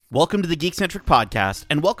Welcome to the Geekcentric Podcast,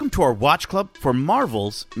 and welcome to our watch club for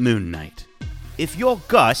Marvel's Moon Knight. If you're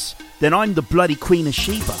Gus, then I'm the bloody Queen of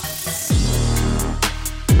Sheba.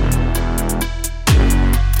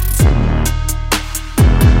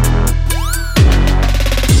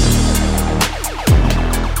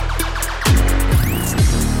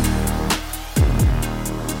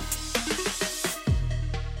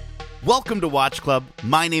 Welcome to Watch Club.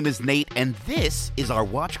 My name is Nate, and this is our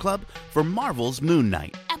watch club for Marvel's Moon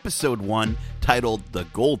Knight, Episode 1, titled The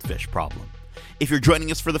Goldfish Problem. If you're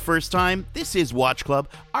joining us for the first time, this is Watch Club,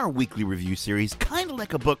 our weekly review series, kind of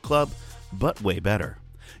like a book club, but way better.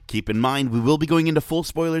 Keep in mind, we will be going into full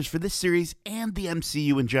spoilers for this series and the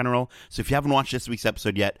MCU in general, so if you haven't watched this week's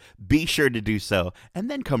episode yet, be sure to do so, and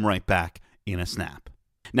then come right back in a snap.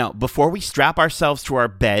 Now, before we strap ourselves to our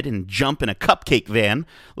bed and jump in a cupcake van,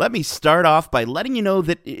 let me start off by letting you know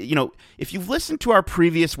that, if you've listened to our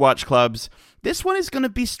previous watch clubs, this one is going to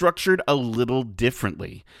be structured a little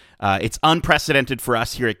differently. It's unprecedented for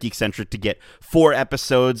us here at Geekcentric to get 4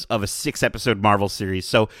 episodes of a 6-episode Marvel series.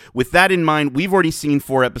 So with that in mind, we've already seen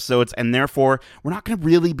 4 episodes, and therefore we're not going to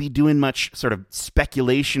really be doing much sort of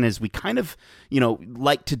speculation as we kind of,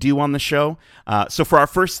 like to do on the show. So for our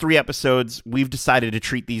first 3 episodes, we've decided to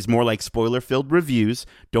treat these more like spoiler-filled reviews.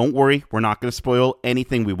 Don't worry, we're not going to spoil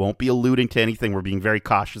anything. We won't be alluding to anything. We're being very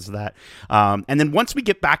cautious of that. And then once we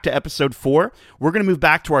get back to episode 4, we're going to move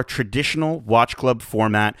back to our traditional watch club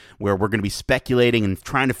format, where we're going to be speculating and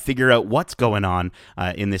trying to figure out what's going on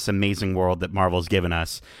in this amazing world that Marvel's given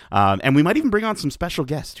us. And we might even bring on some special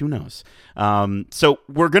guests. Who knows? So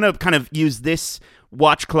we're going to kind of use this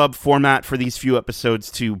watch club format for these few episodes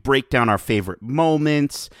to break down our favorite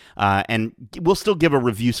moments, and we'll still give a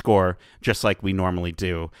review score just like we normally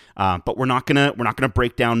do. But we're not gonna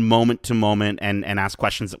break down moment to moment and ask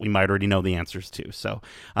questions that we might already know the answers to. So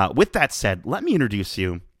with that said, let me introduce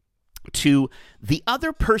you to the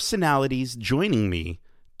other personalities joining me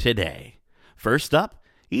today. First up,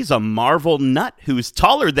 he's a Marvel nut who's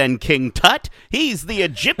taller than King Tut. He's the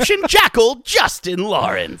Egyptian jackal, Justin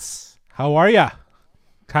Lawrence. How are ya?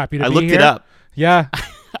 Happy to be here. I looked it up. Yeah.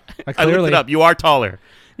 I looked it up. You are taller.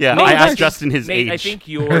 Yeah, Nate, I asked Justin his Nate, age.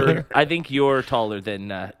 I think you're taller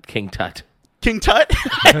than King Tut. King Tut?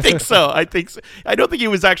 I think so. I don't think he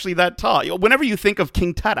was actually that tall. Whenever you think of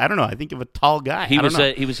King Tut, I don't know. I think of a tall guy. He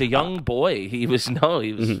was a young boy. He was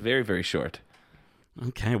very, very short.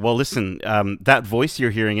 Okay. Well, listen, that voice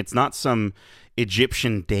you're hearing, it's not some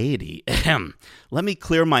Egyptian deity. Let me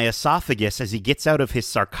clear my esophagus as he gets out of his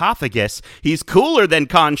sarcophagus. He's cooler than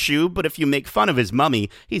Khonshu, but if you make fun of his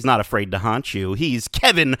mummy, he's not afraid to haunt you. He's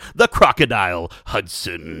Kevin the Crocodile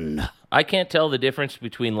Hudson. I can't tell the difference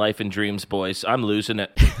between life and dreams, boys. I'm losing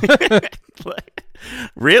it.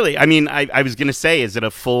 Really? I mean, I was gonna say, is it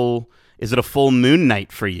a full Moon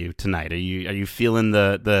Knight for you tonight? Are you feeling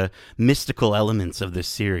the mystical elements of this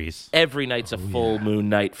series? Every night's a full moon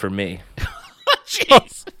night for me.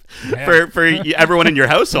 Jeez. Yeah. For everyone in your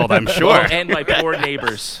household, I'm sure. Oh, and my poor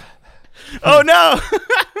neighbors. Oh no.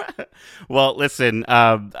 Well, listen,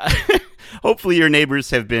 hopefully your neighbors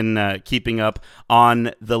have been keeping up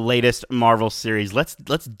on the latest Marvel series. Let's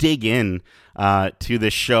dig in to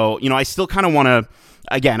this show. I still kind of want to,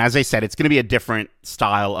 again, as I said, it's going to be a different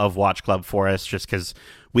style of Watch Club for us just because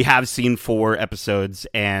we have seen 4 episodes,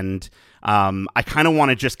 and I kind of want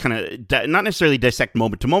to just kind of not necessarily dissect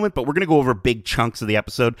moment to moment, but we're going to go over big chunks of the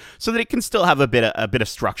episode so that it can still have a bit of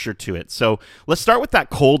structure to it. So let's start with that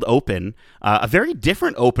cold open, a very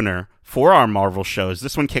different opener for our Marvel shows.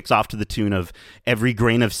 This one kicks off to the tune of Every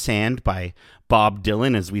Grain of Sand by Bob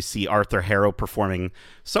Dylan, as we see Arthur Harrow performing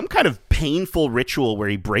some kind of painful ritual where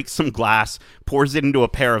he breaks some glass, pours it into a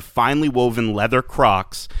pair of finely woven leather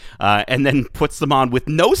Crocs, and then puts them on with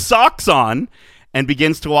no socks on, and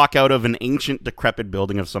begins to walk out of an ancient, decrepit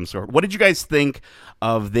building of some sort. What did you guys think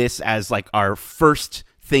of this as like our first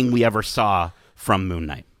thing we ever saw from Moon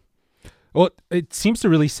Knight? Well, it seems to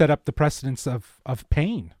really set up the precedence of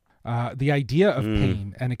pain. The idea of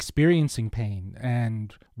pain and experiencing pain,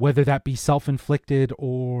 and whether that be self-inflicted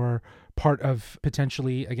or part of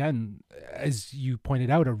potentially, again, as you pointed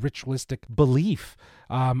out, a ritualistic belief.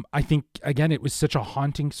 I think, again, it was such a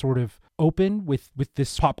haunting sort of open with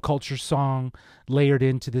this pop culture song layered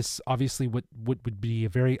into this, obviously, what would be a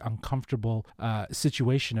very uncomfortable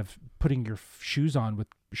situation of putting your shoes on with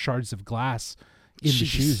shards of glass in the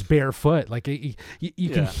shoes, barefoot. Like you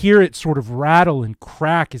can hear it sort of rattle and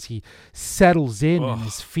crack as he settles in and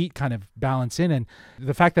his feet kind of balance in. And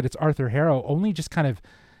the fact that it's Arthur Harrow only just kind of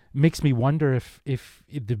makes me wonder if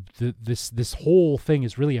this whole thing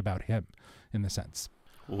is really about him in the sense.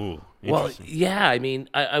 Ooh, well, yeah, I mean,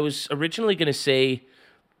 I was originally going to say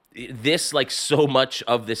this, like so much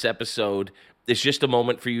of this episode, is just a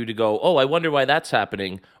moment for you to go, oh, I wonder why that's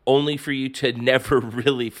happening, only for you to never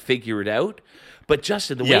really figure it out. But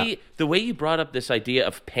Justin, the way you brought up this idea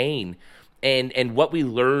of pain and what we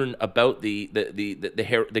learn about the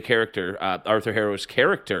character, Arthur Harrow's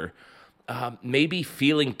character, maybe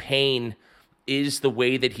feeling pain is the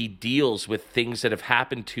way that he deals with things that have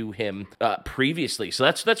happened to him previously. So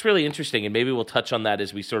that's really interesting, and maybe we'll touch on that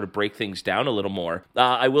as we sort of break things down a little more.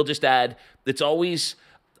 I will just add, it's always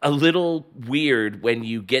a little weird when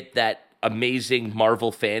you get that amazing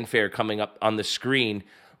Marvel fanfare coming up on the screen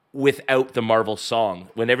without the Marvel song.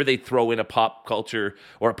 Whenever they throw in a pop culture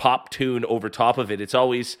or a pop tune over top of it, it's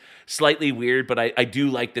always slightly weird, but I do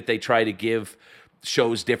like that they try to give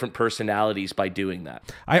shows different personalities by doing that.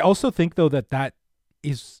 I also think, though, that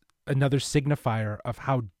is another signifier of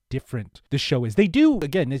how different the show is. They do,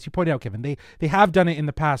 again, as you pointed out, Kevin, they have done it in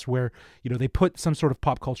the past where, they put some sort of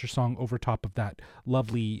pop culture song over top of that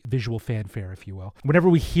lovely visual fanfare, if you will. Whenever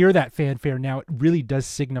we hear that fanfare now, it really does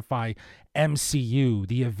signify MCU,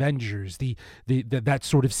 the Avengers, the that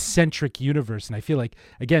sort of centric universe. And I feel like,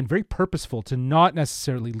 again, very purposeful to not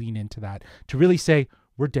necessarily lean into that, to really say,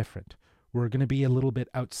 we're different. We're going to be a little bit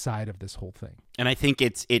outside of this whole thing. And I think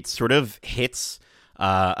it sort of hits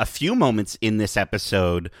a few moments in this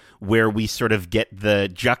episode where we sort of get the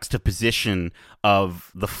juxtaposition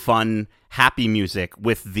of the fun, happy music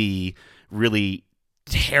with the really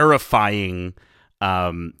terrifying,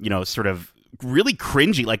 sort of really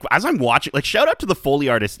cringy. Like, as I'm watching, like, shout out to the Foley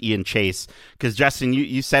artist, Ian Chase, because Justin,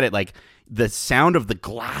 you said it, like, the sound of the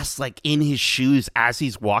glass, like, in his shoes as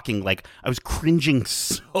he's walking, like, I was cringing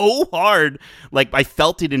so hard, like, I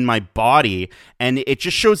felt it in my body, and it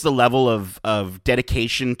just shows the level of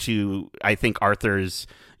dedication to, I think, Arthur's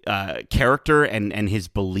character and his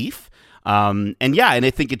belief, and I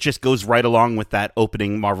think it just goes right along with that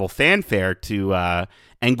opening Marvel fanfare to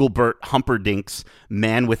Engelbert Humperdinck's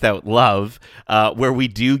Man Without Love, where we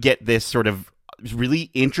do get this sort of really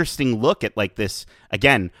interesting look at, like, this,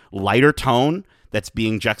 again, lighter tone that's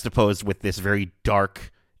being juxtaposed with this very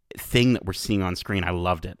dark thing that we're seeing on screen. I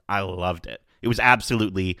loved it. It was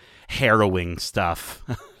absolutely harrowing stuff.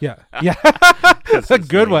 Yeah. A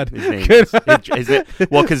good one. Is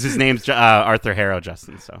it? Well, because his name's Arthur Harrow,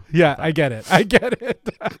 Justin. So yeah, I get it.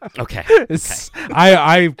 Okay.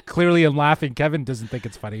 I clearly am laughing. Kevin doesn't think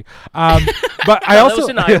it's funny. But I also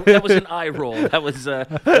that was an eye roll. That was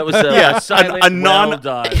a silent well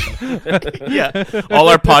done. Yeah. All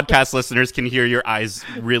our podcast listeners can hear your eyes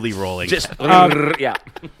really rolling. Just yeah.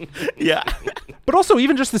 But also,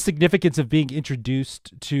 even just the significance of being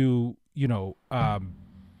introduced to,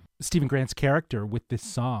 Stephen Grant's character with this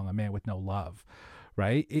song, A Man With No Love,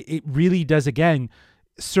 right? It really does, again,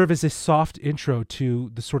 serve as a soft intro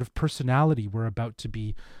to the sort of personality we're about to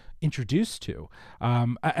be introduced to.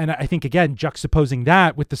 And I think, again, juxtaposing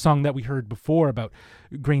that with the song that we heard before about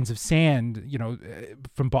Grains of Sand,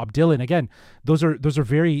 from Bob Dylan, again, those are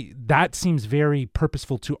that seems very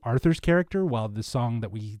purposeful to Arthur's character, while the song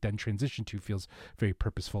that we then transition to feels very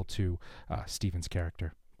purposeful to Stephen's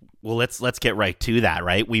character. Well, let's get right to that,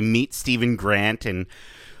 right? We meet Stephen Grant, and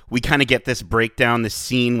we kind of get this breakdown, this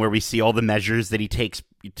scene where we see all the measures that he takes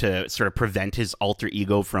to sort of prevent his alter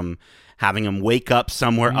ego from having him wake up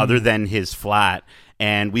somewhere other than his flat.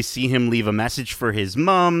 And we see him leave a message for his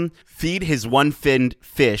mom, feed his one-finned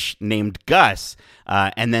fish named Gus,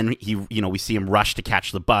 and then we see him rush to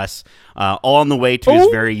catch the bus, all on the way to his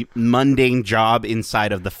very mundane job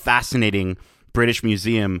inside of the fascinating British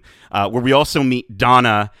Museum, where we also meet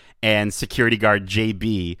Donna and security guard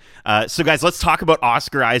JB. So guys, let's talk about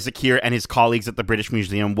Oscar Isaac here and his colleagues at the British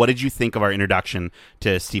Museum. What did you think of our introduction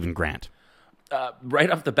to Stephen Grant? Right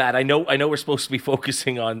off the bat, I know we're supposed to be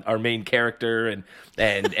focusing on our main character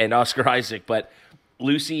and Oscar Isaac, but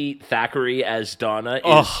Lucy Thackeray as Donna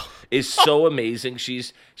is so amazing.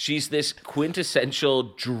 She's this quintessential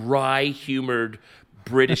dry humored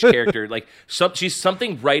British character. Like she's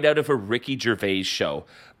something right out of a Ricky Gervais show.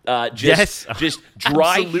 Just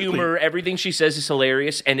dry Absolutely. humor. Everything she says is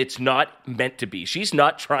hilarious, and it's not meant to be. She's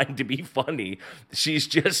not trying to be funny. She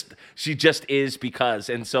just is because.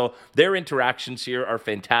 And so their interactions here are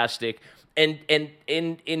fantastic. And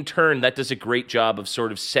in turn, that does a great job of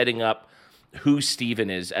sort of setting up who Stephen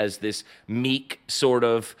is as this meek, sort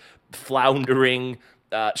of floundering,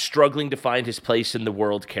 struggling to find his place in the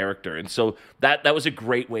world character. And so that was a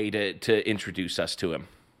great way to introduce us to him.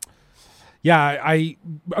 Yeah, I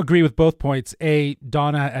agree with both points.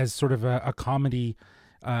 Donna as sort of a comedy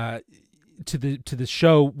to the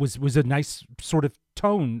show was a nice sort of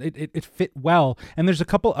tone. It fit well, and there's a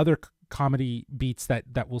couple other comedy beats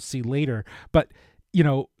that we'll see later. But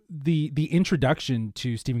the introduction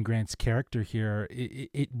to Stephen Grant's character here,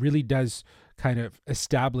 it really does kind of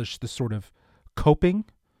establish the sort of coping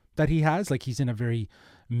that he has. Like, he's in a very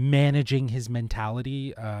managing his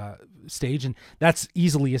mentality stage, and that's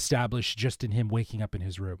easily established just in him waking up in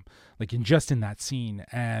his room, like in that scene.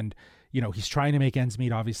 And he's trying to make ends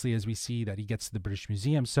meet, obviously, as we see that he gets to the British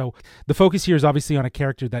Museum. So the focus here is obviously on a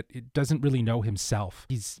character that doesn't really know himself.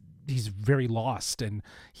 He's very lost, and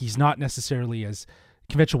he's not necessarily as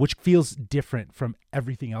conventional, which feels different from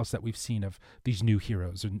everything else that we've seen of these new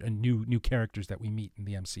heroes and new characters that we meet in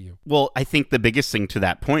the MCU. Well, I think the biggest thing to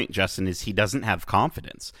that point, Justin, is he doesn't have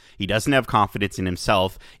confidence. He doesn't have confidence in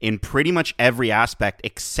himself in pretty much every aspect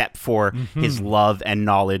except for his love and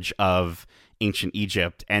knowledge of ancient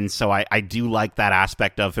Egypt. And so I do like that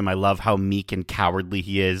aspect of him. I love how meek and cowardly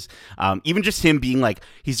he is. Even just him being like,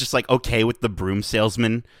 he's just like okay with the broom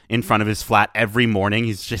salesman in front of his flat every morning.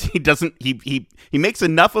 He makes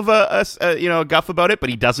enough of a guff about it,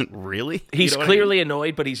 but he doesn't really. He's clearly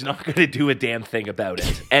annoyed, but he's not going to do a damn thing about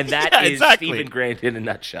it. And that is exactly Stephen Grant in a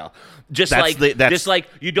nutshell. Just like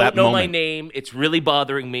you don't know my name. It's really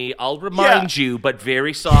bothering me. I'll remind you, but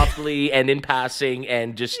very softly and in passing,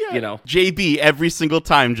 and just JB every single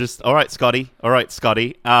time, just all right, Scotty.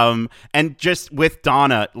 And just with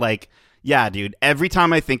Donna, like, yeah, dude. Every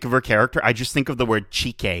time I think of her character, I just think of the word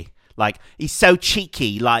cheeky. Like, he's so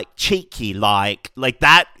cheeky, like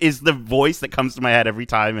that is the voice that comes to my head every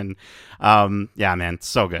time. And yeah, man,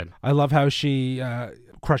 so good. I love how she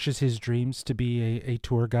crushes his dreams to be a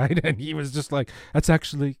tour guide, and he was just like, that's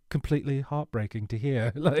actually completely heartbreaking to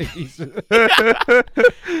hear. Like,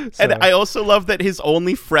 And I also love that his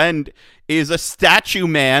only friend is a statue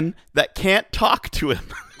man that can't talk to him.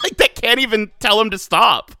 Like, that can't even tell him to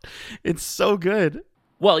stop. It's so good.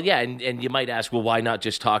 Well, yeah, and you might ask, well, why not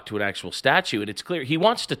just talk to an actual statue? And it's clear he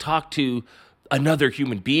wants to talk to another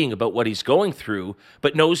human being about what he's going through,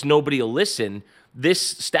 but knows nobody will listen. This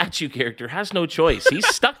statue character has no choice. He's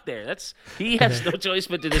stuck there. He has no choice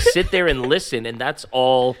but to just sit there and listen, and that's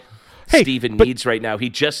all Stephen needs right now. He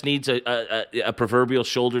just needs a proverbial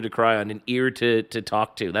shoulder to cry on, an ear to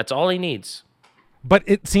talk to. That's all he needs. But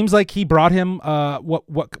it seems like he brought him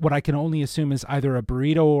what I can only assume is either a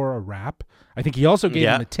burrito or a wrap. I think he also gave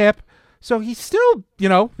him a tip. So he's still,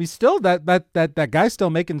 that guy's still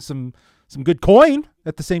making some good coin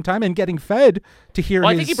at the same time and getting fed to hear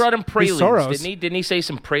I think he brought him pralines, didn't he? Didn't he say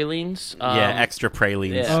some pralines? Extra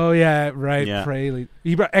pralines. Yeah. Oh, yeah, right, pralines.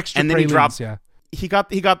 He brought extra and then pralines, he got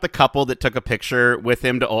the couple that took a picture with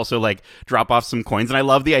him to also like drop off some coins. And I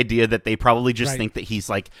love the idea that they probably just think that he's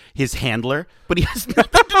like his handler, but he has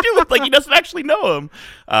nothing to do with, like, he doesn't actually know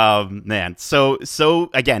him. Man. So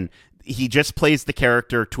again, he just plays the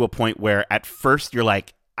character to a point where at first you're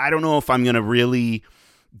like, I don't know if I'm going to really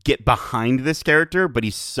get behind this character, but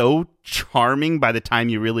he's so charming by the time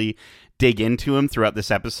you really dig into him throughout this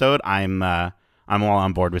episode. I'm all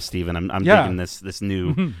on board with Steven. I'm digging this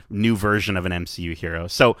new version of an MCU hero.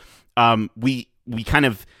 So we kind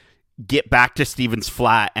of get back to Steven's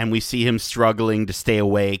flat, and we see him struggling to stay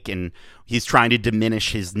awake, and he's trying to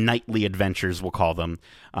diminish his nightly adventures, we'll call them.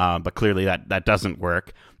 But clearly that doesn't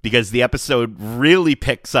work, because the episode really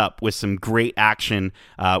picks up with some great action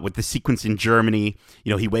with the sequence in Germany.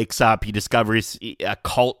 He wakes up, he discovers a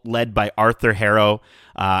cult led by Arthur Harrow,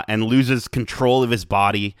 and loses control of his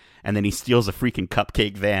body, and then he steals a freaking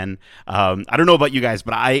cupcake van. I don't know about you guys,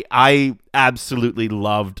 but I absolutely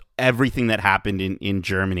loved everything that happened in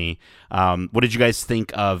Germany. What did you guys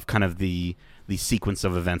think of kind of the sequence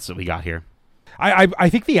of events that we got here? I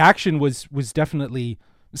think the action was definitely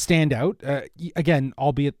stand out. Again,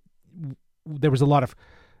 albeit there was a lot of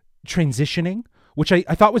transitioning, which I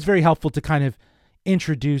thought was very helpful to kind of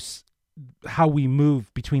introduce how we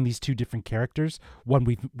move between these two different characters. One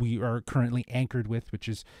we are currently anchored with, which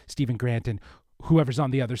is Stephen Grant, and whoever's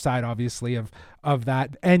on the other side, obviously, of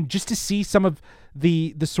that. And just to see some of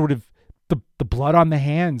the sort of the blood on the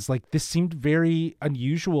hands, like, this seemed very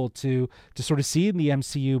unusual to sort of see in the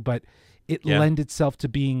MCU, but it lent itself to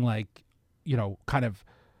being like, kind of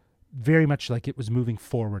very much like it was moving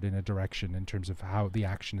forward in a direction in terms of how the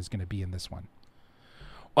action is going to be in this one.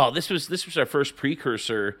 Well, this was our first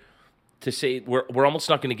precursor to say we're almost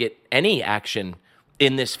not going to get any action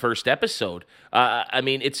in this first episode. I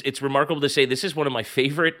mean, it's remarkable to say this is one of my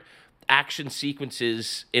favorite action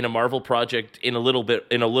sequences in a Marvel project in a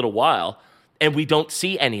little while, and we don't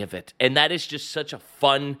see any of it. And that is just such a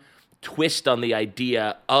fun twist on the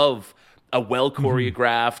idea of a well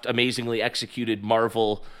choreographed, amazingly executed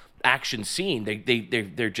Marvel action scene.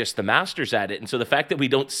 They're just the masters at it. And so the fact that we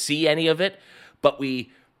don't see any of it, but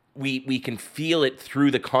we can feel it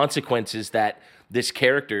through the consequences that this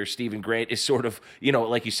character, Stephen Grant, is sort of,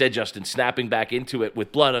 like you said, Justin, snapping back into it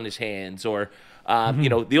with blood on his hands, or,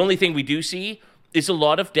 the only thing we do see is a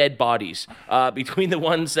lot of dead bodies between the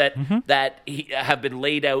ones that have been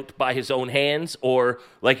laid out by his own hands, or,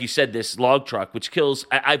 like you said, this log truck, which kills,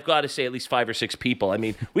 I've got to say, at least 5 or 6 people. I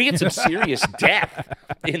mean, we get some serious death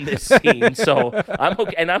in this scene, so I'm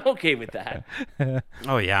okay, and I'm okay with that.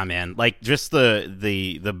 Oh yeah, man! Like just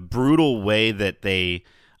the brutal way that they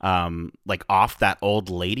like off that old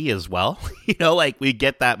lady as well. Like we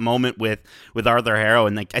get that moment with Arthur Harrow,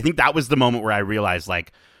 and like I think that was the moment where I realized,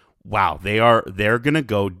 like, wow, they're gonna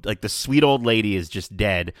go, like, the sweet old lady is just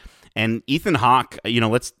dead. And Ethan Hawke,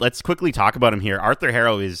 let's quickly talk about him here. Arthur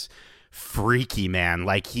Harrow is freaky, man.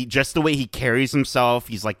 Like, he, just the way he carries himself,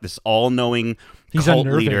 he's like this all-knowing cult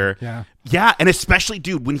unnerving. leader. Yeah, and especially,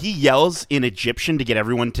 dude, when he yells in Egyptian to get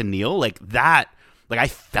everyone to kneel, like that, like I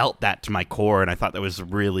felt that to my core, and I thought that was a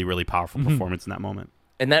really, really powerful performance in that moment.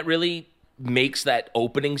 And that really makes that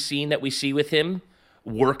opening scene that we see with him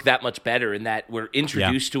work that much better, in that we're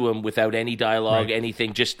introduced to him without any dialogue,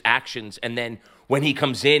 anything, just actions. And then when he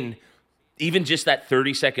comes in, even just that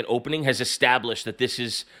 30-second opening has established that this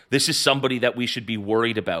is somebody that we should be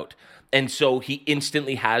worried about. And so he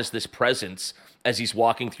instantly has this presence as he's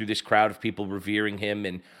walking through this crowd of people revering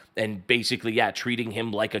him and basically, treating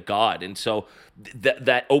him like a god. And so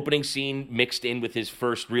that opening scene mixed in with his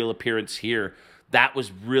first real appearance here, that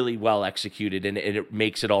was really well executed, and it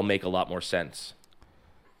makes it all make a lot more sense.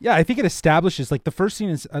 Yeah, I think it establishes, like, the first scene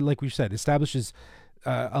is, like we said, establishes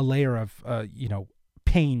a layer of,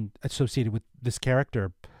 pain associated with this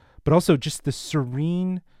character, but also just the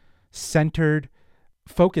serene, centered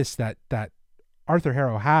focus that Arthur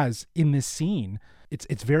Harrow has in this scene.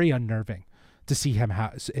 It's very unnerving to see him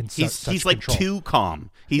in such like control. Too calm.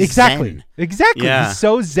 He's Exactly. Yeah. He's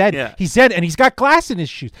so zen. Yeah. He's zen, and he's got glass in his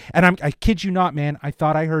shoes. And I kid you not, man, I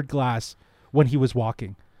thought I heard glass when he was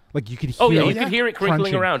walking. Like, you could hear it. You could hear it crinkling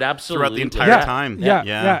crunching around, absolutely. Throughout the entire time.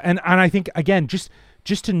 Yeah. And I think, again, just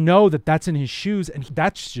to know that that's in his shoes, and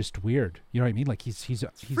that's just weird. You know what I mean? Like, he's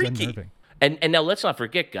freaky. unnerving. And now let's not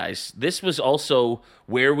forget, guys, this was also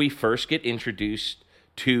where we first get introduced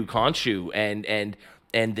to Khonshu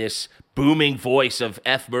and this booming voice of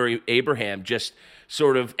F. Murray Abraham, just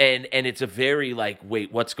sort of, and it's a very, like,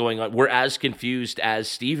 wait, what's going on? We're as confused as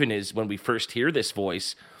Stephen is when we first hear this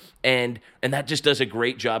voice. And that just does a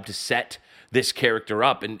great job to set this character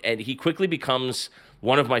up. And he quickly becomes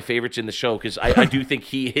one of my favorites in the show, because I do think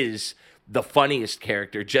he is the funniest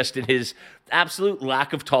character, just in his absolute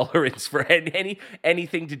lack of tolerance for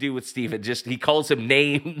anything to do with Stephen. Just, he calls him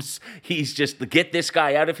names. He's just, get this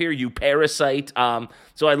guy out of here, you parasite.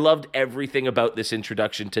 So I loved everything about this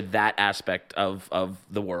introduction to that aspect of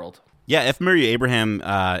the world. Yeah, F. Murray Abraham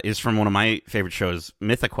is from one of my favorite shows,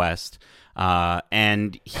 MythiQuest.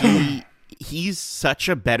 And he's such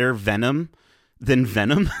a better Venom than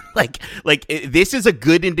Venom. This is a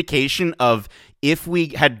good indication of, if we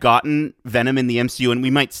had gotten Venom in the MCU, and we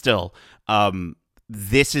might still,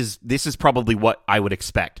 this is probably what I would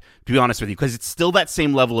expect, to be honest with you, because it's still that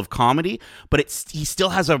same level of comedy, but he still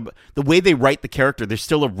has the way they write the character, there's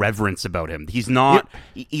still a reverence about him. He's not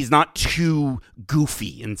too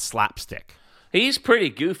goofy and slapstick. He's pretty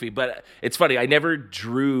goofy, but it's funny. I never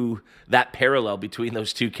drew that parallel between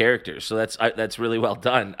those two characters, so that's really well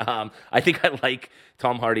done. I think I like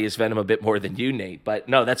Tom Hardy as Venom a bit more than you, Nate. But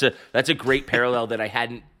no, that's a great parallel that I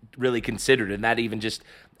hadn't really considered, and that even just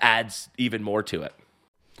adds even more to it.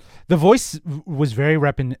 The voice was very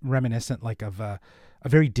reminiscent, like, of a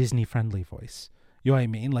very Disney-friendly voice. You know what I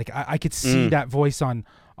mean? Like, I could see that voice on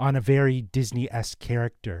a very Disney-esque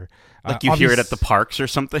character. Like, you hear it at the parks or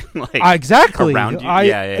something? Like, exactly. Around you?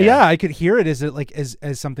 Yeah, I could hear it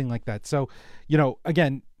as something like that. So,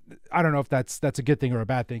 again, I don't know if that's a good thing or a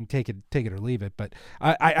bad thing. Take it or leave it. But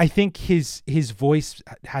I think his voice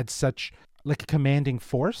had such, like, a commanding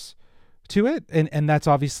force to it, and that's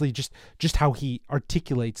obviously just how he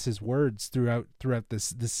articulates his words throughout the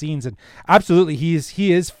scenes. And absolutely,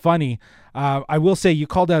 he is funny. I will say, you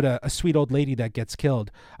called out a sweet old lady that gets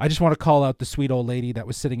killed. I just want to call out the sweet old lady that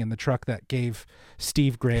was sitting in the truck that gave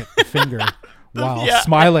Steve Grant the finger while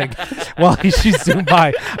smiling while she zoomed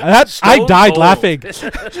by. I died laughing.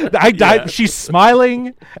 I died. She's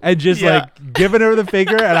smiling and just like giving her the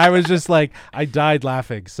finger, and I was just like, I died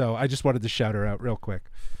laughing. So I just wanted to shout her out real quick.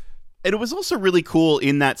 And it was also really cool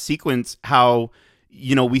in that sequence how,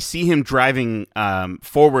 we see him driving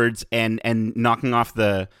forwards and knocking off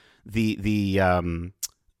the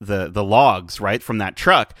logs, right, from that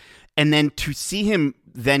truck, and then to see him,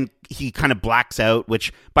 then he kind of blacks out,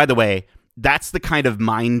 which, by the way, that's the kind of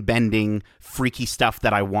mind-bending, freaky stuff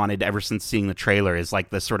that I wanted ever since seeing the trailer, is like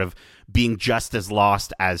the sort of being just as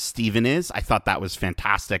lost as Steven is. I thought that was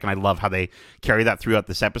fantastic, and I love how they carry that throughout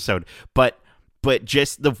this episode. But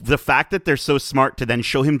just the fact that they're so smart to then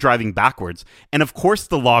show him driving backwards, and of course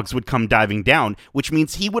the logs would come diving down, which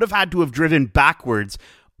means he would have had to have driven backwards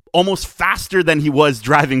almost faster than he was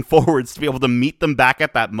driving forwards to be able to meet them back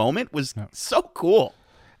at that moment, was so cool.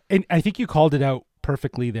 And I think you called it out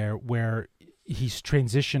perfectly there, where he's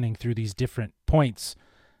transitioning through these different points.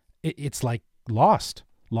 It's like Lost.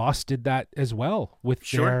 Lost did that as well with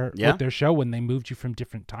their show when they moved you from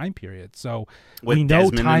different time periods. So with we know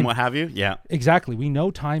Desmond time, and what have you. Yeah, exactly. We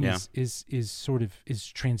know time is sort of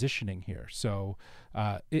transitioning here. So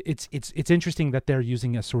it's interesting that they're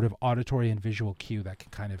using a sort of auditory and visual cue that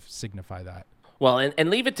can kind of signify that. Well, and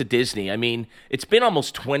leave it to Disney. I mean, it's been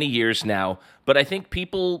almost 20 years now, but I think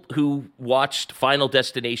people who watched Final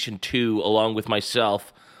Destination 2 along with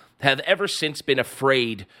myself have ever since been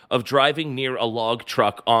afraid of driving near a log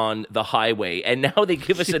truck on the highway. And now they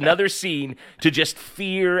give us another scene to just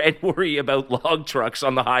fear and worry about log trucks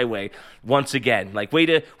on the highway once again. Like, way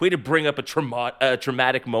to bring up a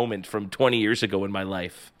traumatic moment from 20 years ago in my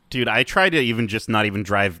life. Dude, I try to even just not even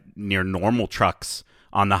drive near normal trucks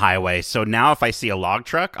on the highway. So now if I see a log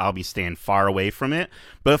truck, I'll be staying far away from it.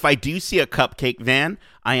 But if I do see a cupcake van,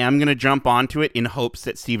 I am going to jump onto it in hopes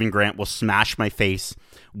that Stephen Grant will smash my face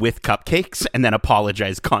with cupcakes and then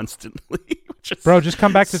apologize constantly. Bro, just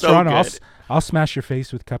come back to so Toronto. good. I'll smash your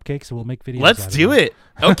face with cupcakes and we'll make videos. Let's do it.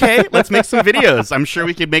 Okay, let's make some videos. I'm sure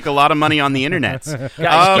we could make a lot of money on the internet.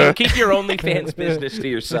 Guys, keep your OnlyFans business to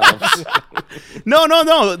yourselves.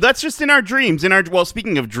 No. That's just in our dreams.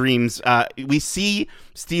 Speaking of dreams, we see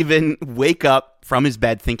Steven wake up from his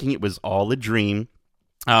bed thinking it was all a dream.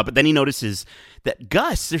 But then he notices that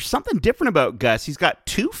Gus, there's something different about Gus. He's got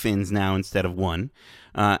 2 fins now instead of 1.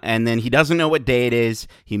 And then he doesn't know what day it is.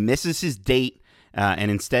 He misses his date,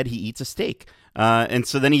 and instead he eats a steak. And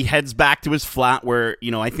so then he heads back to his flat where,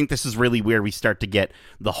 I think this is really where we start to get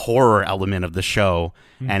the horror element of the show,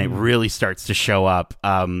 and it really starts to show up.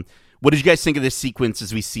 What did you guys think of this sequence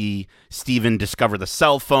as we see Steven discover the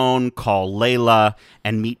cell phone, call Layla,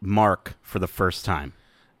 and meet Mark for the first time?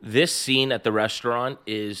 This scene at the restaurant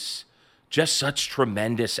is just such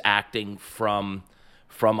tremendous acting from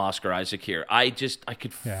Oscar Isaac here. I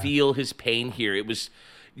could feel his pain here. It was,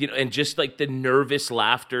 and just like the nervous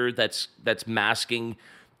laughter that's masking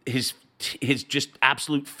his just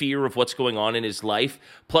absolute fear of what's going on in his life,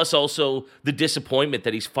 plus also the disappointment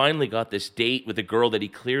that he's finally got this date with a girl that he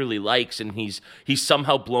clearly likes, and he's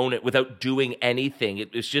somehow blown it without doing anything.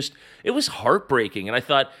 It was heartbreaking, and I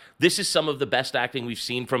thought this is some of the best acting we've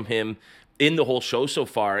seen from him in the whole show so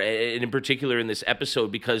far, and in particular in this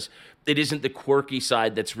episode, because it isn't the quirky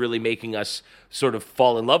side that's really making us sort of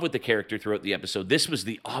fall in love with the character throughout the episode. This was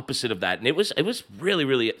the opposite of that, and it was really,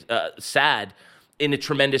 really sad in a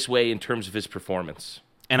tremendous way in terms of his performance.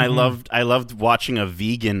 And I loved watching a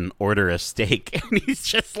vegan order a steak, and he's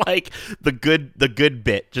just like the good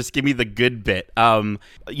bit. Just give me the good bit. And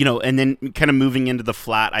then kind of moving into the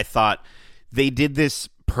flat, I thought they did this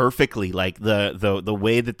perfectly. Like the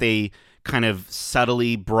way that they kind of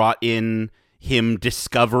subtly brought in him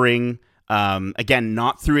discovering. Again,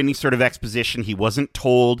 not through any sort of exposition. He wasn't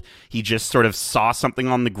told. He just sort of saw something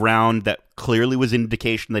on the ground that clearly was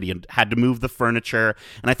indication that he had to move the furniture.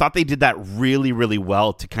 And I thought they did that really, really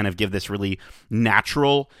well to kind of give this really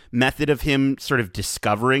natural method of him sort of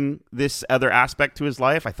discovering this other aspect to his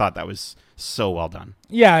life. I thought that was so well done.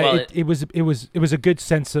 Yeah, well, it was a good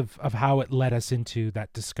sense of how it led us into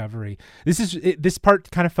that discovery. This part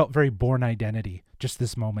kind of felt very Born Identity, just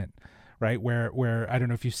this moment. Right, where I don't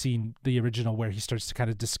know if you've seen the original, where he starts to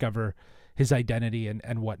kind of discover his identity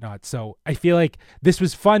and whatnot. So I feel like this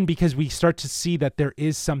was fun because we start to see that there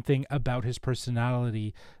is something about his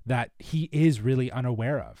personality that he is really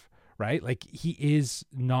unaware of, right? Like he is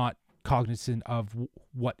not cognizant of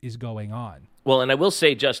what is going on. Well, and I will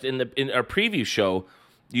say, just in our preview show,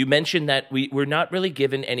 you mentioned that we're not really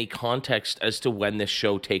given any context as to when this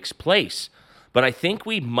show takes place, but I think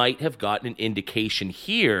we might have gotten an indication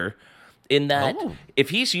here. In that,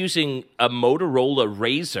 if he's using a Motorola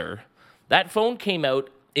Razr, that phone came out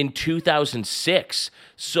in 2006.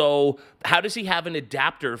 So how does he have an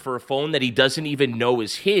adapter for a phone that he doesn't even know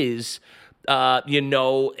is his,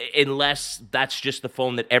 unless that's just the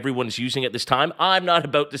phone that everyone is using at this time? I'm not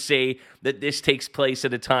about to say that this takes place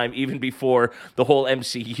at a time even before the whole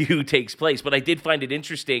MCU takes place, but I did find it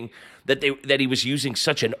interesting that he was using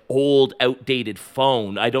such an old, outdated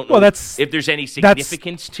phone. I don't know if there's any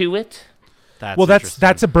significance to it.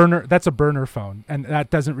 That's a burner phone, and that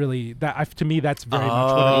doesn't really to me that's very much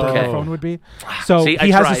what a burner phone would be. So See,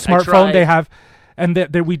 he has a smartphone. They have, and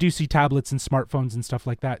we do see tablets and smartphones and stuff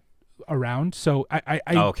like that around. So I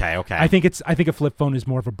I think a flip phone is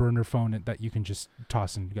more of a burner phone that you can just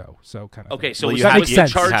toss and go. So kind of okay. So was the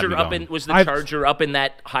charger up in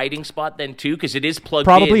that hiding spot then too? Because it is plugged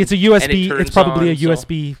in. Probably it's a USB. It's probably a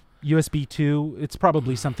USB 2. It's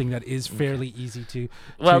probably something that is fairly easy to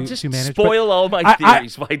manage. Spoil all my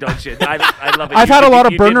theories. Why don't you? I love it. I've had a lot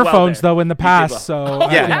of burner phones though in the past, so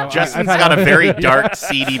Justin's got a very dark,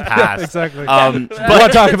 seedy past. Exactly. But you want to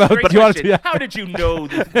talk about? How did you know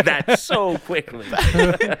that so quickly?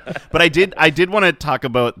 But I did want to talk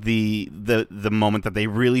about the moment that they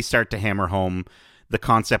really start to hammer home the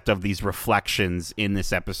concept of these reflections in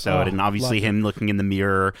this episode, and obviously him looking in the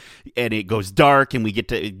mirror, and it goes dark, and we get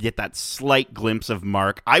that slight glimpse of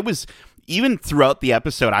Mark. Even throughout the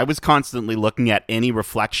episode, I was constantly looking at any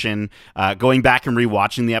reflection, going back and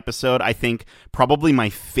rewatching the episode. I think probably my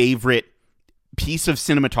favorite piece of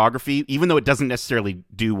cinematography, even though it doesn't necessarily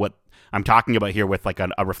do what I'm talking about here with like a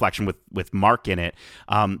reflection with Mark in it.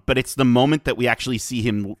 But it's the moment that we actually see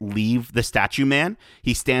him leave the statue man.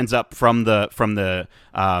 He stands up from the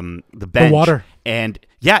bench. The water. And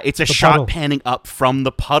it's a shot puddle. Panning up from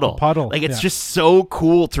the puddle. Like it's just so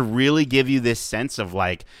cool to really give you this sense of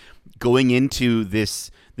like going into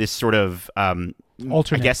this sort of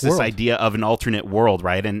alternate this world. idea of an alternate world,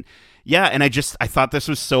 right? And and I thought this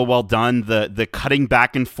was so well done. The cutting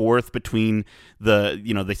back and forth between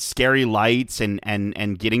the scary lights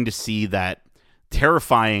and getting to see that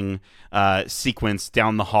terrifying sequence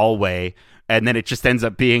down the hallway, and then it just ends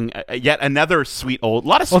up being yet another old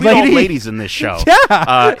old ladies in this show.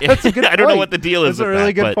 That's a good point. I don't know what the deal is. That's with a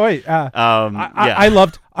really good point.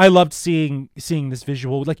 I loved seeing this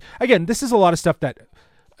visual. Like again, this is a lot of stuff that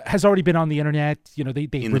has already been on the internet. They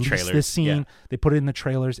released this scene. They put it in the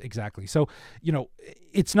trailers. Exactly. So,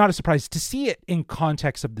 it's not a surprise to see it in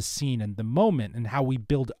context of the scene and the moment and how we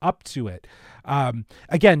build up to it.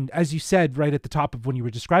 Again, as you said right at the top of when you were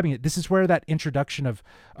describing it, this is where that introduction of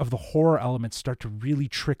the horror elements start to really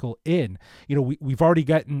trickle in. We're already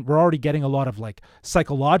getting a lot of like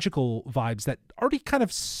psychological vibes that already kind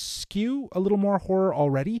of skew a little more horror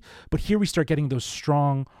already, but here we start getting those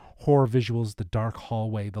strong horror visuals, the dark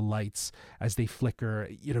hallway, the lights as they flicker,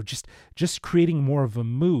 just creating more of a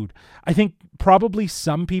mood. I think probably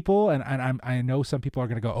some people, and I know some people are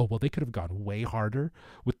going to go, oh, well, they could have gone way harder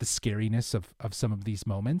with the scariness of some of these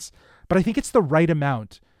moments. But I think it's the right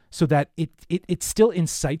amount so that it still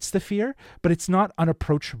incites the fear, but it's not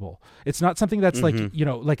unapproachable. It's not something that's like,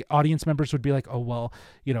 like audience members would be like, oh, well,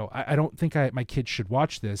 I don't think my kids should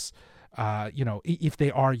watch this. If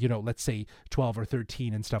they are, let's say 12 or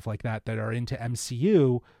 13 and stuff like that are into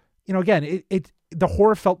MCU, again, the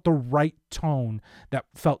horror felt the right tone that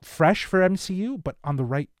felt fresh for MCU, but on the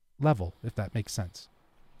right level, if that makes sense.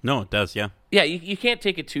 No, it does. Yeah. Yeah. You can't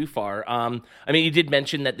take it too far. You did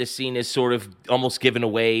mention that this scene is sort of almost given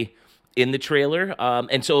away in the trailer.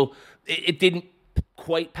 And so it didn't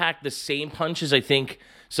quite pack the same punch as I think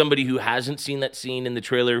somebody who hasn't seen that scene in the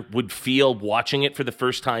trailer would feel watching it for the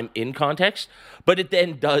first time in context, but it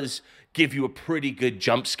then does give you a pretty good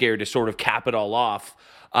jump scare to sort of cap it all off.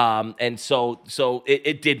 And so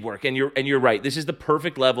it did work. And you're right. This is the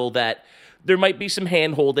perfect level that there might be some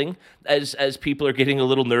hand holding as people are getting a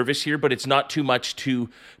little nervous here, but it's not too much to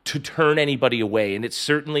turn anybody away. And it's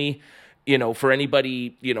certainly, for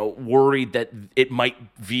anybody, worried that it might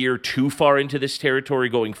veer too far into this territory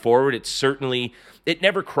going forward, it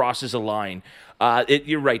never crosses a line.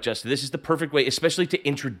 You're right, Justin. This is the perfect way, especially to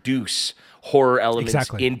introduce horror elements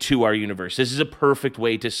into our universe. This is a perfect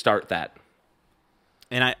way to start that.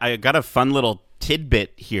 And I got a fun little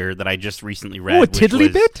tidbit here that I just recently read. Oh, a tiddly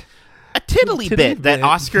bit? A tiddly bit that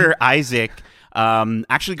Oscar Isaac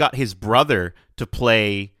actually got his brother to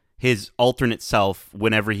play his alternate self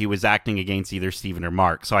whenever he was acting against either Steven or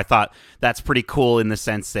Mark. So I thought that's pretty cool in the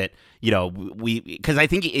sense that, because I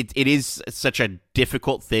think it is such a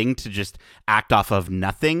difficult thing to just act off of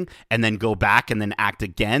nothing and then go back and then act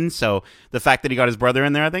again. So the fact that he got his brother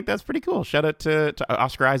in there, I think that's pretty cool. Shout out to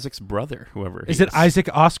Oscar Isaac's brother, whoever he is. Is it Isaac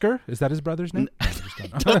Oscar? Is that his brother's name? I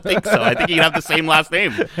don't think so. I think you can have the same last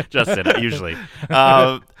name, Justin, usually.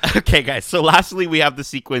 Okay, guys. So lastly, we have the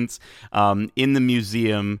sequence in the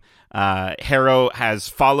museum. Harrow has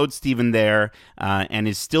followed Steven there and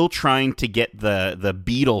is still trying to get the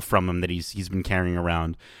beetle from him that he's been carrying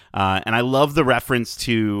around. And I love the reference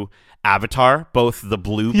to Avatar, both the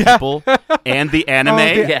blue people and the anime.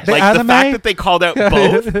 The anime? The fact that they called out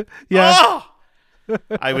both. Yeah. Oh!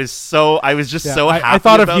 I was just so happy. I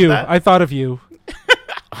thought about of you. that. I thought of you.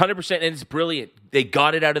 100%, and it's brilliant. They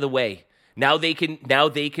got it out of the way. Now they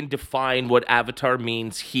can define what Avatar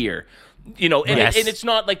means here. You know, and, Yes. and it's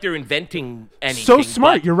not like they're inventing anything. So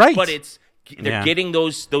smart, you're right. But they're getting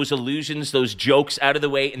those illusions, those jokes out of the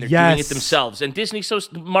way, and they're doing it themselves. And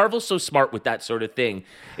Marvel's so smart with that sort of thing,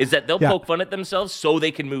 is that they'll poke fun at themselves so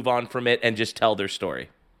they can move on from it and just tell their story.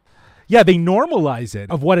 Yeah, they normalize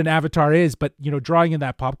it of what an avatar is, but drawing in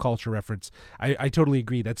that pop culture reference, I totally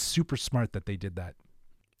agree. That's super smart that they did that.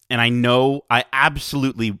 And I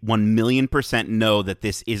absolutely 1,000,000% know that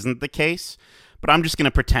this isn't the case, but I'm just going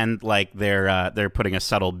to pretend like they're putting a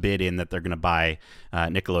subtle bid in that they're going to buy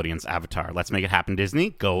Nickelodeon's Avatar. Let's make it happen, Disney.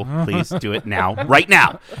 Go, please do it now, right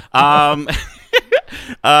now.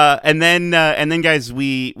 And then, guys,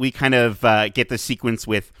 we kind of get the sequence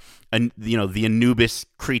with the Anubis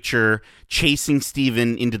creature chasing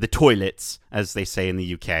Steven into the toilets, as they say in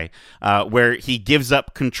the UK, where he gives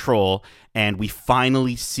up control, and we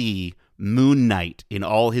finally see Moon Knight in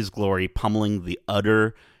all his glory pummeling the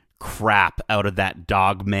utter crap out of that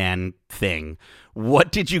dog man thing.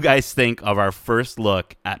 What did you guys think of our first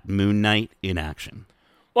look at Moon Knight in action?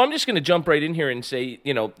 Well, I'm just going to jump right in here and say,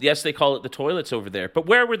 yes, they call it the toilets over there, but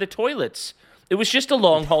where were the toilets? It was just a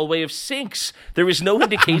long hallway of sinks. There was no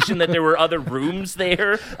indication that there were other rooms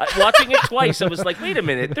there. Watching it twice, I was like, wait a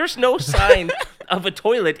minute, there's no sign of a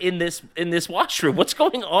toilet in this washroom. What's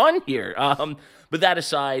going on here? But that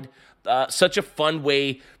aside, such a fun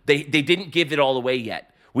way. They didn't give it all away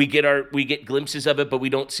yet. We get glimpses of it, but we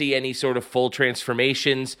don't see any sort of full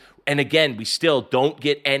transformations. And again, we still don't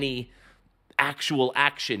get any actual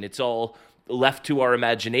action. It's all left to our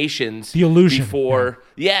imaginations. The illusion.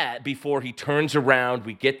 Before he turns around,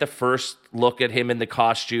 we get the first look at him in the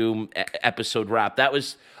costume episode wrap.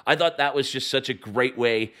 I thought that was just such a great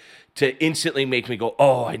way to instantly make me go,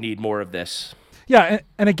 oh, I need more of this. Yeah,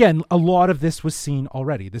 and again, a lot of this was seen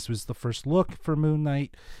already. This was the first look for Moon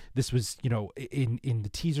Knight. This was, in the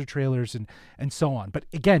teaser trailers and so on. But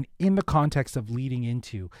again, in the context of leading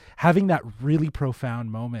into having that really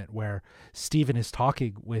profound moment where Steven is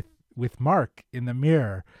talking with Mark in the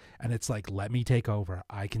mirror, and it's like, let me take over.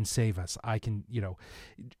 I can save us. I can,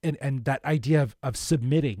 and that idea of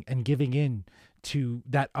submitting and giving in to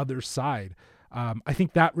that other side. I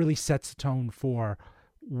think that really sets the tone for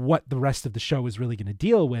what the rest of the show is really going to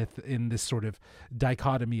deal with in this sort of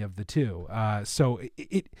dichotomy of the two. So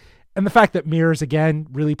it and the fact that mirrors again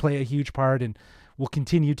really play a huge part and will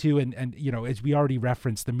continue to, and as we already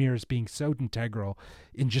referenced, the mirrors being so integral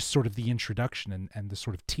in just sort of the introduction and the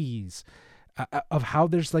sort of tease of how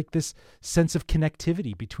there's like this sense of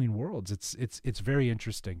connectivity between worlds. It's very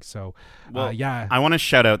interesting. So yeah, I want to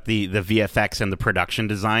shout out the VFX and the production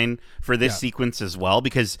design for this sequence as well,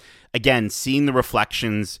 because again, seeing the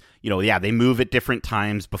reflections, they move at different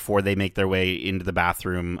times before they make their way into the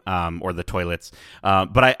bathroom or the toilets.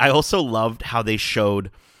 But I also loved how they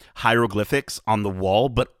showed hieroglyphics on the wall,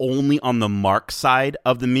 but only on the Mark side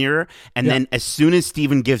of the mirror. And then as soon as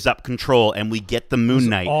Steven gives up control and we get the Moon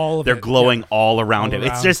Knight, they're glowing all around him.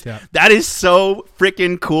 It's just, that is so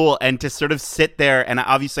freaking cool. And to sort of sit there, and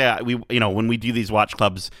obviously when we do these watch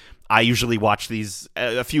clubs, I usually watch these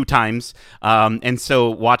a few times. And so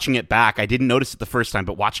watching it back, I didn't notice it the first time,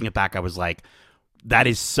 but watching it back, I was like, that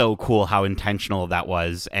is so cool how intentional that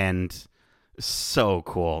was. And so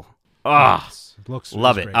cool.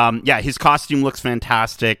 Love it. Great. His costume looks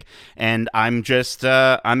fantastic, and I'm just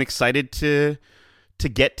I'm excited to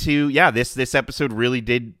get to this episode really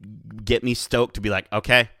did get me stoked to be like,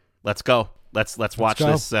 okay, let's go. Let's watch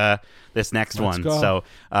this next one. Go.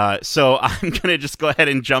 So I'm gonna just go ahead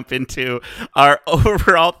and jump into our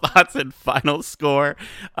overall thoughts and final score.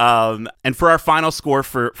 And for our final score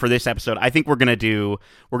for this episode, I think we're gonna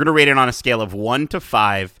rate it on a scale of 1 to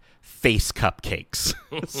 5 face cupcakes.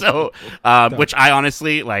 So which I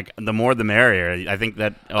honestly like, the more the merrier. I think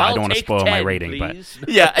that I don't want to spoil 10, my rating, please. but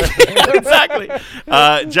yeah. Exactly.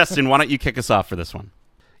 Justin, why don't you kick us off for this one?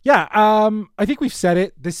 Yeah, I think we've said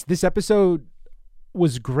it. This episode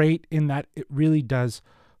was great in that it really does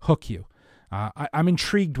hook you. I'm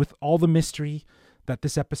intrigued with all the mystery that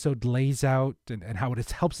this episode lays out and how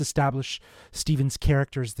it helps establish Steven's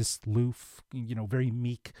character as this aloof, very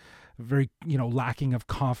meek, very, lacking of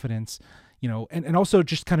confidence, and also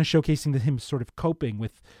just kind of showcasing him sort of coping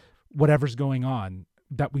with whatever's going on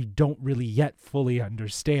that we don't really yet fully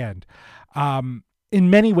understand. In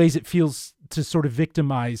many ways, it feels to sort of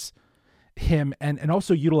victimize him and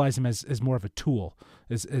also utilize him as more of a tool,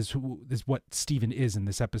 as what Steven is in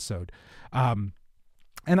this episode.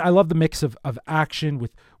 And I love the mix of action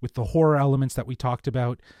with the horror elements that we talked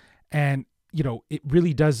about. And it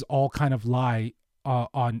really does all kind of lie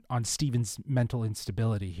on Steven's mental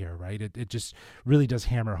instability here, right? It just really does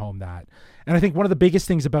hammer home that. And I think one of the biggest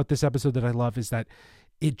things about this episode that I love is that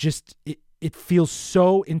it feels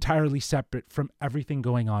so entirely separate from everything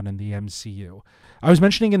going on in the MCU. I was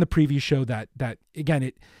mentioning in the preview show that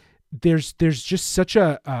again, there's just such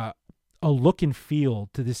a look and feel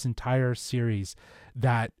to this entire series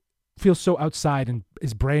that feels so outside and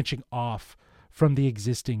is branching off from the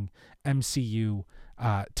existing MCU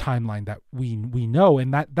timeline that we know,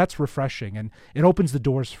 and that's refreshing, and it opens the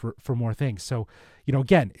doors for more things. So,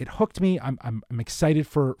 again, it hooked me. I'm excited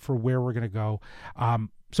for where we're gonna go.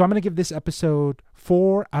 So I'm gonna give this episode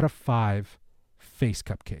 4 out of 5 face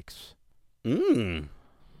cupcakes.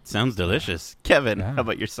 Sounds delicious. Kevin, how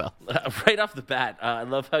about yourself? Right off the bat, I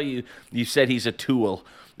love how you said he's a tool.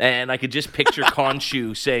 And I could just picture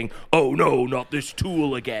Khonshu saying, "Oh no, not this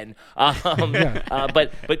tool again."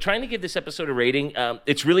 But trying to give this episode a rating,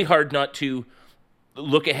 it's really hard not to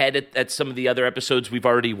look ahead at some of the other episodes we've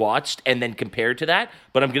already watched and then compare to that.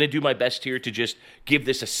 But I'm going to do my best here to just give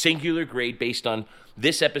this a singular grade based on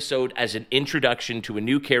this episode as an introduction to a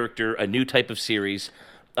new character, a new type of series.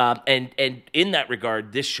 And in that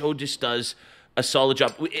regard, this show just does a solid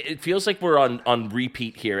job. It feels like we're on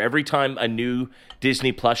repeat here. Every time a new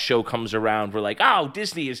Disney Plus show comes around, we're like, oh,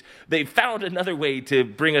 they've found another way to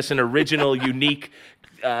bring us an original, unique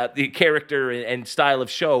character and style of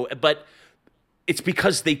show. But it's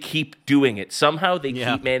because they keep doing it. Somehow they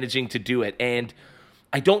keep managing to do it. And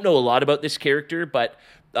I don't know a lot about this character, but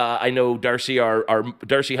I know Darcy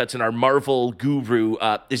Hudson, our Marvel guru,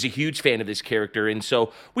 is a huge fan of this character. And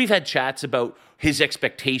so we've had chats about his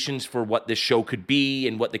expectations for what this show could be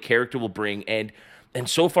and what the character will bring. And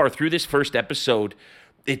so far through this first episode,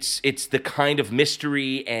 it's the kind of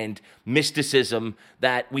mystery and mysticism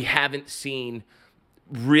that we haven't seen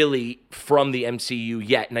really from the MCU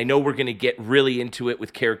yet. And I know we're going to get really into it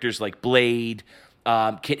with characters like Blade,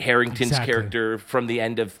 Kit Harington's character from the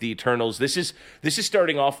end of the Eternals. This is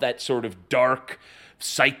starting off that sort of dark,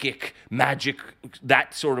 psychic, magic,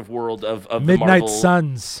 that sort of world of Midnight the Marvel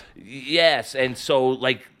Suns. Yes, and so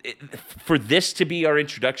for this to be our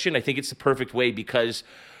introduction, I think it's the perfect way because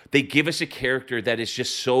they give us a character that is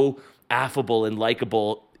just so affable and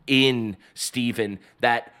likable in Steven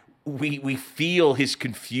that we feel his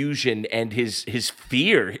confusion and his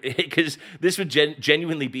fear, because this would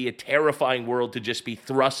genuinely be a terrifying world to just be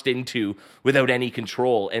thrust into without any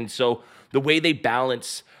control. And so the way they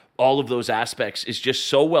balance all of those aspects is just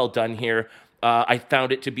so well done here. I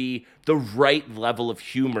found it to be the right level of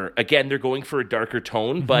humor. Again, they're going for a darker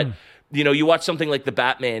tone, but you watch something like The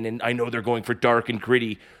Batman, and I know they're going for dark and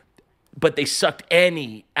gritty, but they sucked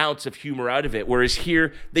any ounce of humor out of it. Whereas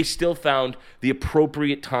here, they still found the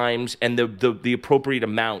appropriate times and the appropriate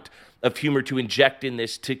amount of humor to inject in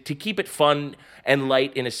this to keep it fun and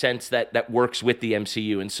light in a sense that works with the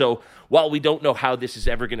MCU. And so while we don't know how this is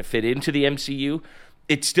ever going to fit into the MCU,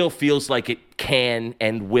 it still feels like it can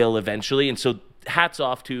and will eventually. And so hats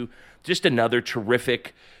off to just another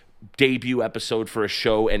terrific debut episode for a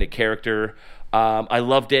show and a character. I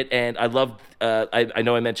loved it, and I loved, I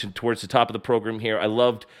know I mentioned towards the top of the program here, I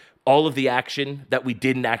loved all of the action that we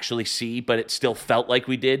didn't actually see, but it still felt like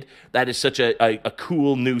we did. That is such a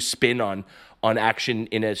cool new spin on action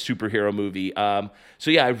in a superhero movie. So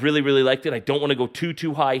yeah, I really, really liked it. I don't want to go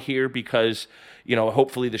too high here because,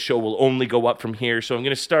 hopefully the show will only go up from here. So I'm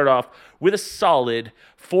going to start off with a solid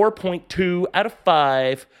 4.2 out of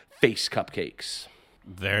 5 face cupcakes.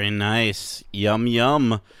 Very nice. Yum,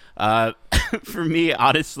 yum. For me,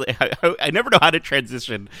 honestly, I never know how to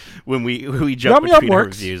transition when we jump between our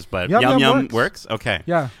reviews, but Yum Yum works? Okay.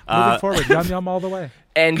 Yeah, moving forward, Yum Yum all the way.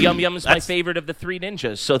 And Yum Yum is my favorite of the three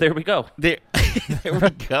ninjas, so there we go. There we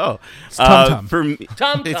go. It's Tum Tum. For me,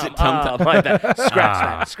 Tum Tum. Oh, my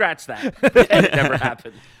bad. Scratch that. It never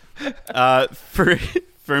happened.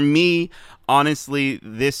 For me, honestly,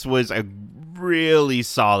 this was a really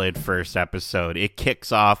solid first episode. It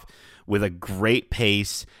kicks off with a great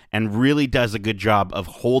pace and really does a good job of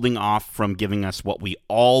holding off from giving us what we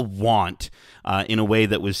all want in a way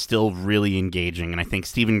that was still really engaging. And I think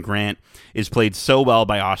Stephen Grant is played so well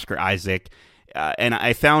by Oscar Isaac. And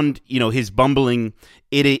I found, his bumbling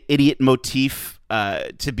idiot motif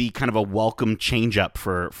to be kind of a welcome change-up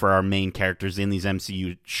for our main characters in these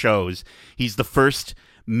MCU shows. He's the first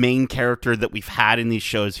main character that we've had in these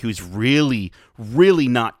shows who's really, really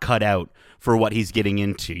not cut out for what he's getting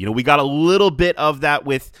into. We got a little bit of that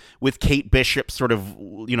with Kate Bishop sort of,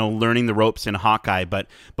 learning the ropes in Hawkeye, but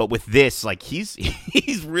with this,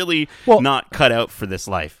 he's really not cut out for this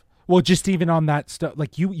life. Well, just even on that stuff,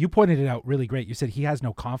 like you pointed it out really great. You said he has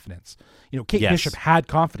no confidence. Kate Bishop had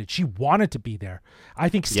confidence. She wanted to be there. I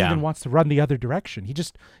think Steven wants to run the other direction. He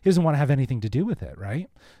doesn't want to have anything to do with it, right?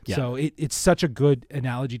 Yeah. So it's such a good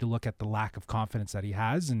analogy to look at the lack of confidence that he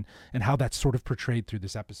has and how that's sort of portrayed through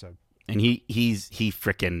this episode. And he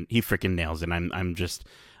freaking nails it.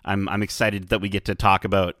 I'm excited that we get to talk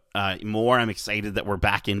about more. I'm excited that we're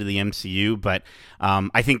back into the MCU, but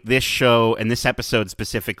I think this show and this episode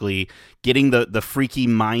specifically, getting the freaky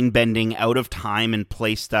mind-bending out of time and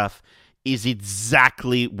place stuff is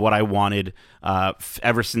exactly what I wanted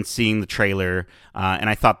ever since seeing the trailer. And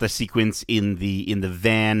I thought the sequence in the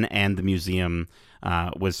van and the museum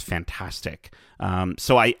was fantastic.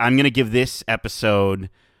 So I'm going to give this episode,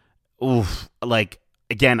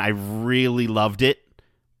 again, I really loved it.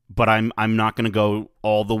 But I'm not going to go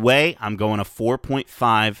all the way. I'm going a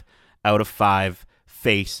 4.5 out of 5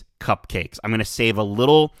 face cupcakes. I'm going to save a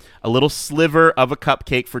little sliver of a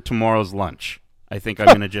cupcake for tomorrow's lunch. I think I'm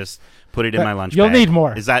going to just put it in my lunch You'll bag. need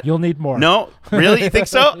more. You'll need more. No? Really? You think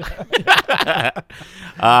so?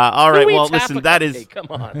 All right. Well, listen, that is... Come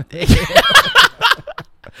on.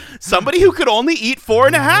 Somebody who could only eat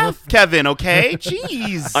 4.5, Kevin, okay?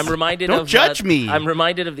 Jeez. Don't judge me. I'm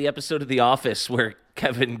reminded of the episode of The Office where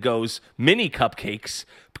Kevin goes, mini cupcakes.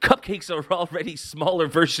 Cupcakes are already smaller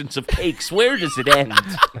versions of cakes. Where does it end?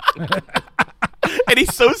 And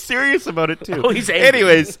he's so serious about it, too. Oh, he's angry.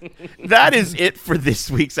 Anyways, that is it for this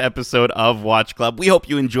week's episode of Watch Club. We hope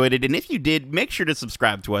you enjoyed it. And if you did, make sure to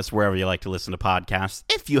subscribe to us wherever you like to listen to podcasts,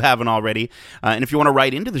 if you haven't already. And if you want to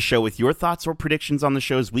write into the show with your thoughts or predictions on the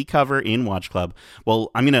shows we cover in Watch Club, well,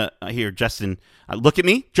 I'm going to, here, Justin, look at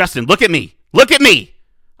me. Justin, look at me. Look at me.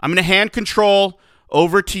 I'm going to hand control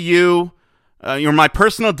over to you. You're my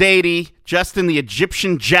personal deity, Justin the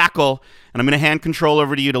Egyptian Jackal, and I'm going to hand control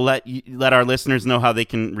over to you to let our listeners know how they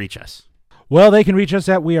can reach us. Well, they can reach us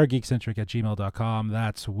at wearegeekcentric@gmail.com.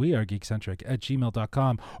 That's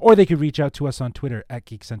wearegeekcentric@gmail.com. Or they could reach out to us on Twitter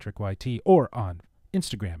 @geekcentricyt or on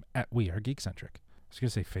Instagram @wearegeekcentric. I was going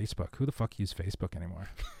to say Facebook. Who the fuck uses Facebook anymore?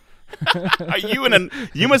 Are you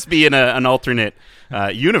you must be in an alternate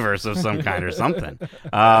universe of some kind or something.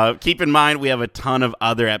 Keep in mind, we have a ton of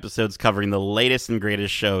other episodes covering the latest and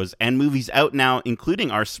greatest shows and movies out now, including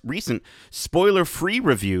our recent spoiler-free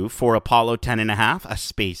review for Apollo 10.5, A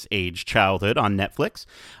Space-Age Childhood on Netflix.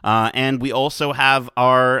 And we also have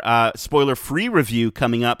our spoiler-free review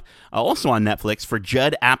coming up also on Netflix for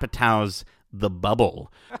Judd Apatow's The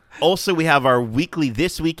Bubble. Also, we have our weekly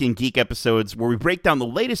This Week in Geek episodes where we break down the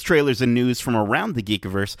latest trailers and news from around the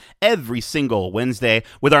Geekiverse every single Wednesday,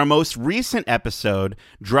 with our most recent episode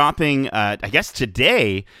dropping, I guess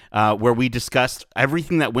today, where we discussed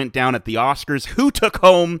everything that went down at the Oscars, who took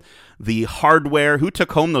home the hardware, who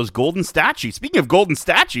took home those golden statues. Speaking of golden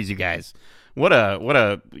statues, you guys, what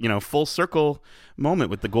a full circle moment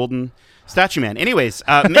with the golden statue man. Anyways,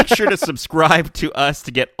 make sure to subscribe to us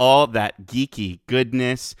to get all that geeky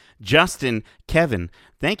goodness. Justin, Kevin,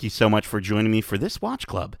 thank you so much for joining me for this Watch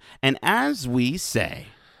Club. And as we say,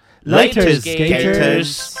 Laters,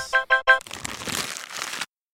 skaters.